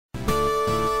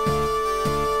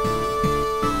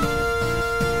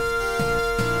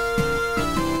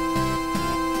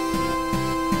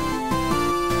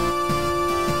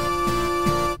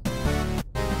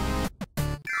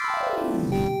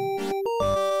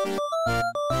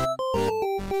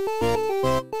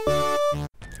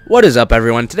What is up,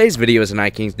 everyone? Today's video is an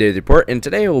iKings Daily Report, and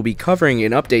today I will be covering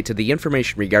an update to the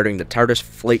information regarding the TARDIS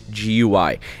Flight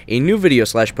GUI. A new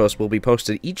video/post will be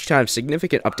posted each time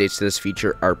significant updates to this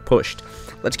feature are pushed.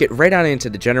 Let's get right on into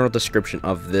the general description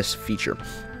of this feature.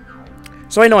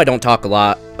 So I know I don't talk a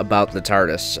lot about the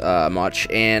TARDIS much,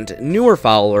 and newer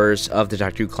followers of the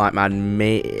Doctor Who client mod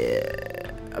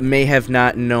may have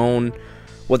not known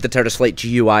what the TARDIS Flight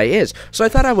GUI is. So I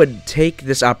thought I would take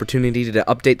this opportunity to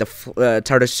update the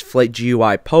TARDIS Flight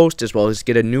GUI post, as well as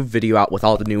get a new video out with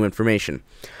all the new information.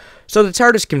 So the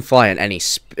TARDIS can fly in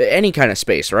any kind of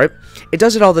space, right? It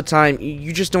does it all the time,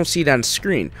 you just don't see it on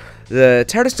screen. The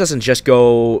TARDIS doesn't just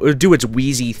do its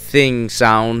wheezy thing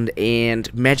sound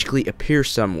and magically appear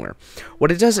somewhere.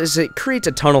 What it does is it creates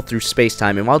a tunnel through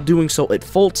space-time, and while doing so, it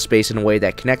folds space in a way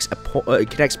that connects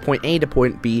point A to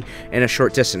point B in a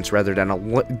short distance rather than a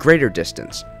greater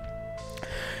distance.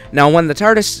 Now, when the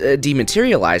TARDIS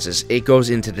dematerializes, it goes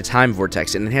into the time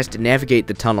vortex, and it has to navigate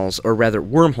the tunnels, or rather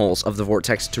wormholes, of the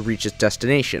vortex to reach its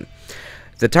destination.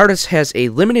 The TARDIS has a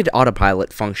limited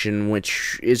autopilot function,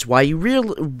 which is why you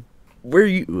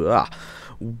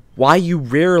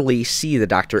rarely see the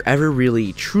Doctor ever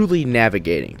really truly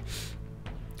navigating.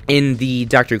 In the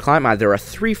Doctor Who client mod, there are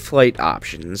 3 flight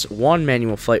options: one,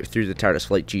 manual flight through the TARDIS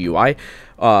Flight GUI,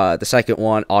 the second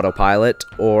one, autopilot,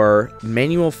 or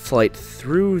manual flight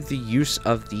through the use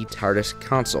of the TARDIS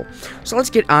console. So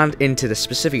let's get on into the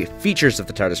specific features of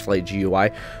the TARDIS Flight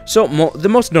GUI. So the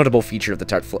most notable feature of the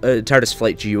TARDIS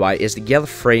Flight GUI is the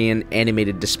Gallifreyan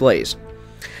animated displays.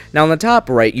 Now, on the top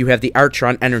right, you have the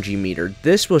Artron energy meter.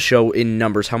 This will show in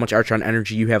numbers how much Artron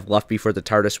energy you have left before the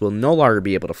TARDIS will no longer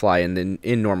be able to fly in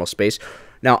normal space.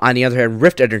 Now, on the other hand,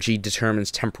 Rift energy determines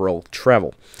temporal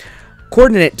travel.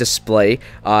 Coordinate display,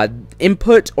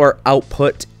 input or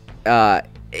output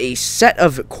a set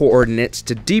of coordinates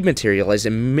to dematerialize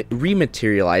and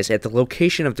rematerialize at the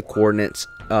location of the coordinates.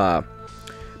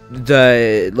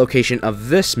 The location of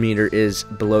this meter is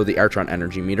below the Artron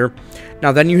energy meter.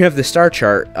 Now then you have the star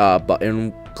chart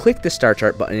button. Click the star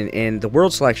chart button and the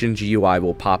world selection GUI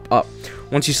will pop up.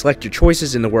 Once you select your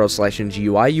choices in the world selection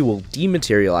GUI, you will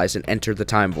dematerialize and enter the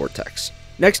time vortex.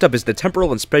 Next up is the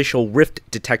temporal and spatial rift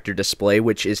detector display,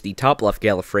 which is the top left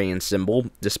Gallifreyan symbol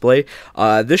display.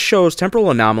 This shows temporal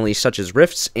anomalies such as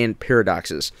rifts and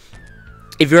paradoxes.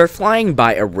 If you are flying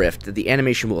by a rift, the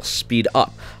animation will speed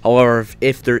up. However,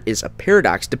 if there is a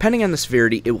paradox, depending on the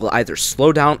severity, it will either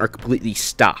slow down or completely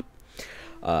stop.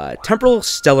 Temporal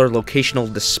stellar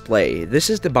locational display.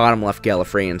 This is the bottom left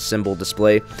Gallifreyan symbol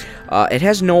display. It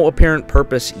has no apparent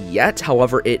purpose yet,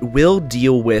 however, it will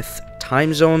deal with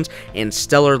time zones and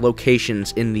stellar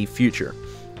locations in the future.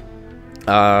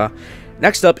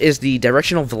 Next up is the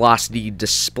directional velocity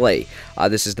display.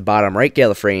 This is the bottom right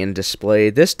Gallifreyan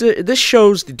display. This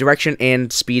shows the direction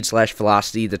and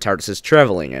speed/velocity the TARDIS is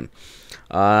traveling in.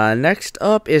 Next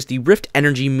up is the Rift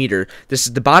energy meter. This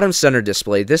is the bottom center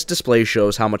display. This display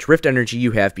shows how much Rift energy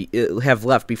you have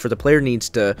left before the player needs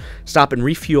to stop and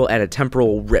refuel at a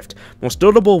temporal rift. Most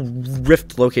notable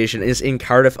rift location is in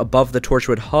Cardiff, above the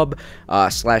Torchwood hub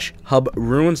 /hub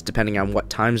ruins, depending on what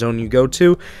time zone you go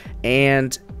to.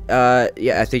 And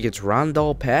yeah, I think it's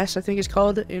Rondal Pass, I think it's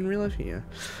called in real life.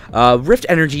 Yeah. Rift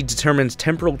energy determines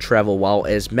temporal travel, while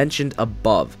as mentioned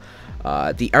above,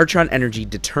 the Artron energy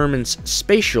determines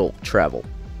spatial travel.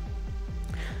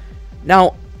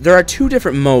 Now, there are 2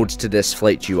 different modes to this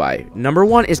flight GUI. Number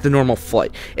 1 is the normal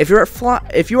flight. If you are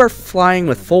flying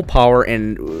with full power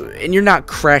and you're not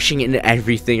crashing into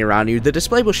everything around you, the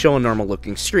display will show a normal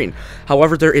looking screen.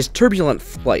 However, there is turbulent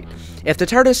flight. If the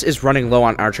TARDIS is running low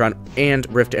on Artron and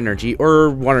Rift energy, or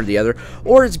one or the other,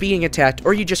 or it's being attacked,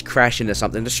 or you just crash into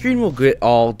something, the screen will get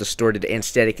all distorted and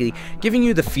statically, giving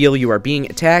you the feel you are being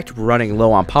attacked, running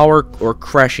low on power, or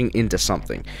crashing into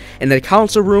something. In the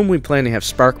console room, we plan to have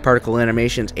spark particle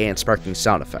animations and sparking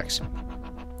sound effects.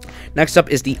 Next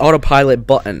up is the autopilot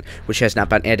button, which has not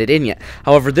been added in yet.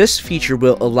 However, this feature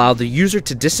will allow the user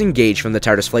to disengage from the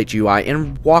TARDIS Flight GUI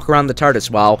and walk around the TARDIS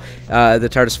while the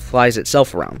TARDIS flies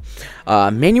itself around.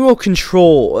 Manual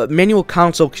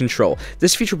console control.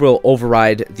 This feature will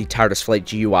override the TARDIS Flight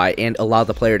GUI and allow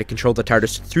the player to control the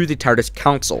TARDIS through the TARDIS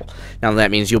console. Now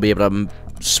that means you'll be able to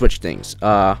switch things.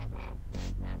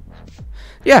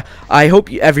 Yeah, I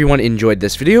hope everyone enjoyed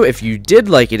this video. If you did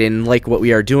like it and like what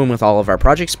we are doing with all of our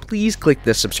projects, please click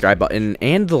the subscribe button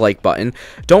and the like button.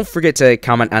 Don't forget to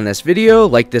comment on this video,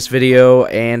 like this video,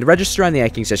 and register on the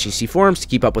iKingsSGC forums to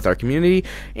keep up with our community.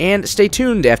 And stay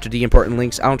tuned after the important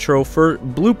links outro for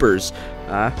bloopers.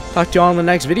 Talk to you all in the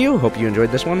next video. Hope you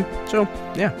enjoyed this one. So,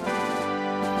 yeah.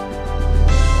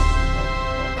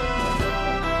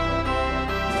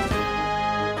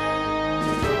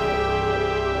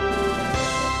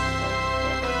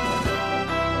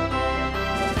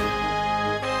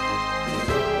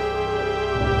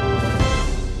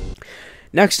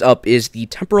 Next up is the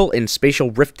temporal and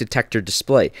spatial rift detector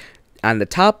display. On the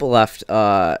top left,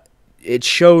 it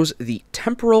shows the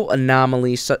temporal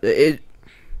anomaly. Okay,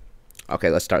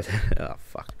 let's start. Oh,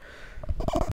 fuck.